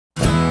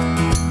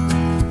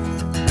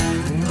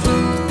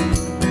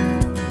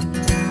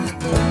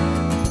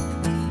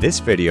This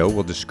video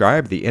will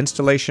describe the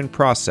installation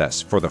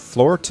process for the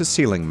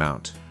floor-to-ceiling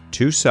mount,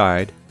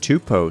 2-side,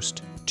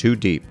 2-post,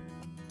 2-deep.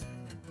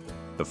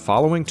 The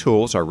following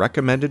tools are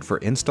recommended for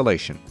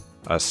installation: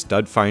 a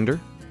stud finder,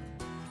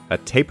 a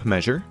tape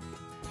measure,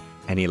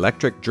 an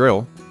electric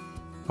drill,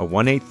 a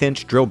 1/8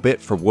 inch drill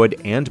bit for wood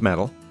and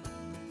metal,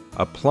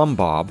 a plumb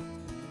bob,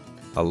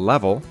 a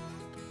level,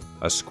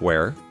 a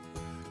square,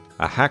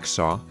 a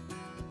hacksaw,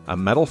 a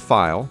metal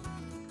file,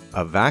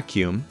 a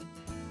vacuum,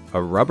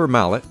 a rubber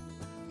mallet,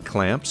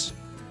 clamps,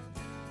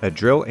 a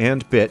drill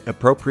and bit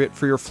appropriate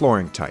for your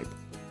flooring type.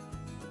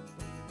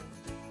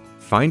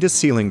 Find a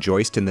ceiling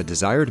joist in the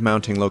desired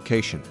mounting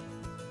location.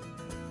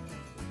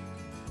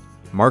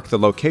 Mark the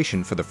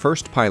location for the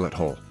first pilot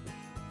hole.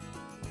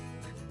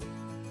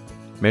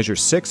 Measure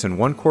 6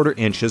 1/4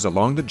 inches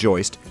along the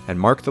joist and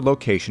mark the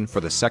location for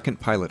the second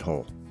pilot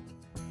hole.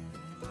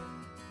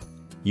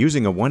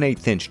 Using a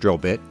 1/8 inch drill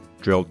bit,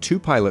 drill 2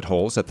 pilot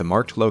holes at the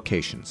marked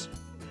locations.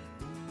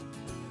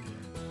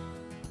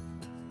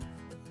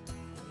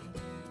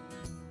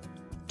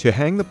 To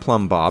hang the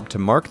plumb bob to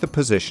mark the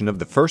position of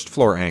the first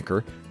floor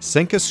anchor,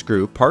 sink a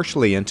screw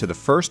partially into the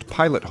first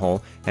pilot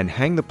hole and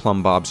hang the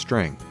plumb bob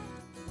string.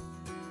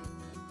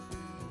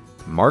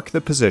 Mark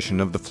the position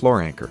of the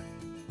floor anchor.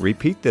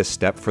 Repeat this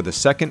step for the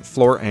second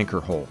floor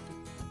anchor hole.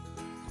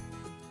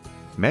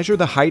 Measure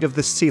the height of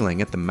the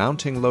ceiling at the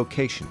mounting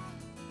location.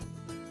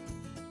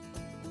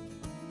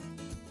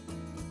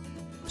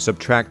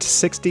 Subtract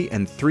 60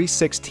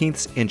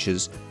 3/16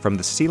 inches from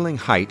the ceiling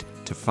height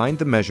to find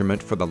the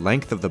measurement for the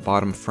length of the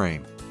bottom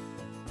frame.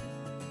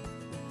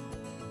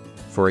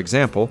 For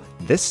example,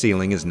 this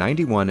ceiling is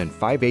 91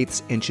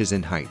 5/8 inches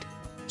in height.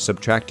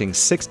 Subtracting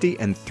 60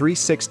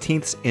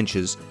 3/16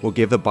 inches will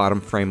give the bottom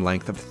frame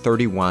length of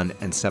 31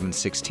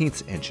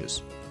 7/16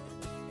 inches.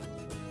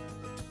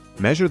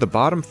 Measure the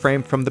bottom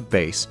frame from the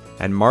base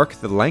and mark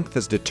the length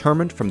as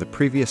determined from the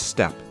previous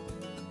step.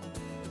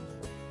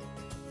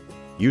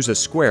 Use a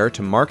square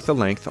to mark the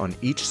length on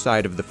each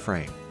side of the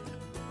frame.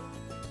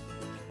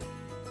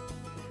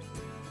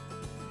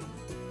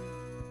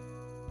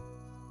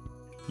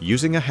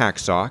 Using a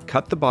hacksaw,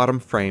 cut the bottom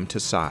frame to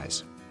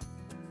size.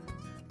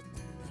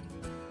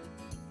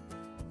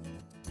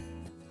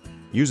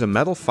 Use a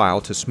metal file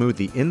to smooth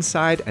the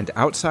inside and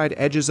outside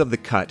edges of the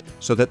cut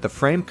so that the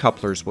frame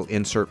couplers will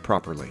insert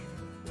properly.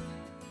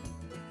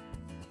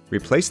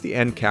 Replace the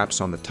end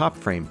caps on the top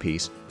frame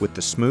piece with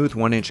the smooth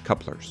 1-inch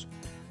couplers.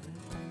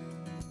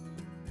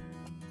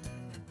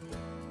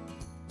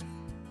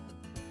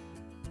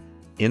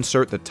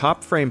 Insert the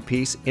top frame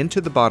piece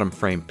into the bottom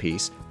frame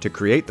piece to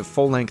create the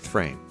full-length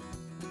frame.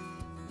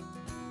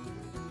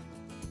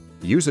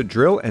 Use a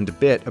drill and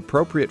bit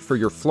appropriate for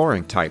your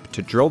flooring type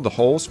to drill the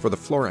holes for the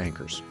floor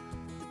anchors.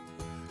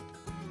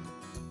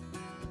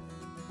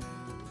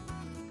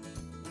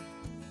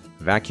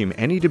 Vacuum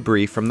any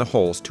debris from the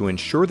holes to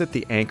ensure that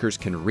the anchors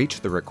can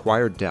reach the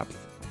required depth.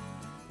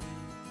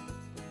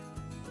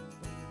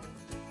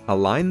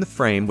 Align the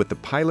frame with the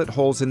pilot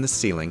holes in the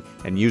ceiling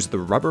and use the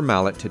rubber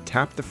mallet to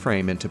tap the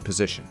frame into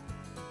position.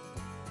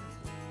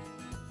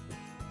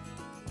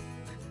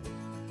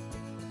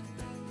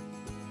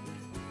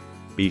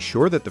 Be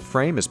sure that the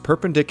frame is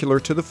perpendicular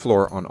to the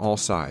floor on all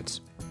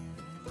sides.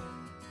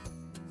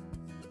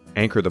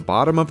 Anchor the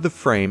bottom of the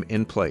frame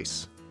in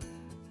place.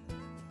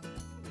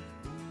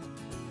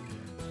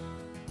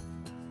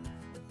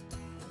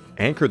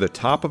 Anchor the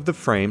top of the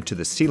frame to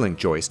the ceiling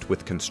joist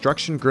with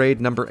construction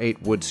grade No.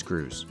 8 wood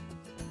screws.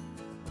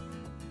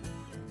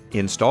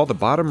 Install the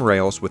bottom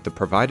rails with the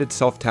provided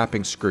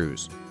self-tapping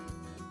screws.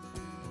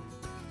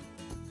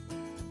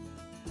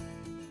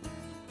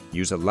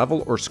 Use a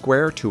level or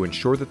square to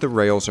ensure that the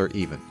rails are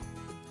even.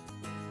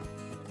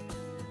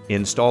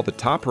 Install the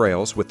top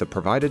rails with the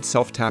provided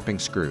self-tapping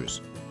screws.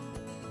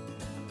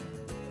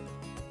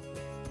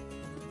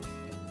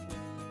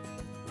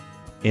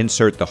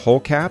 Insert the hole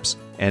caps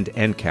and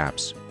end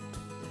caps.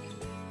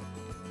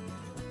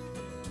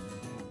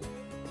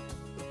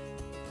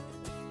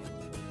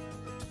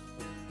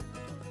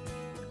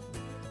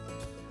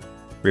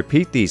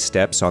 Repeat these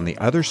steps on the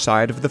other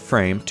side of the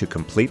frame to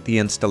complete the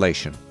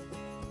installation.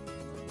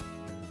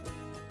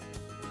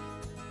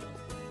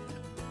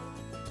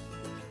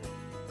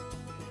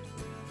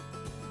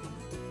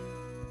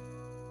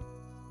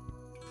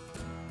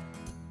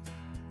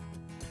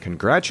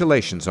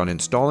 Congratulations on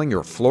installing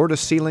your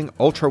floor-to-ceiling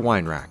Ultra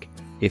Wine Rack.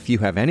 If you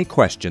have any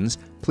questions,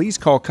 please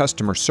call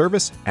customer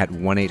service at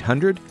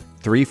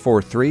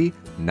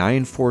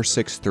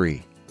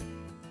 1-800-343-9463.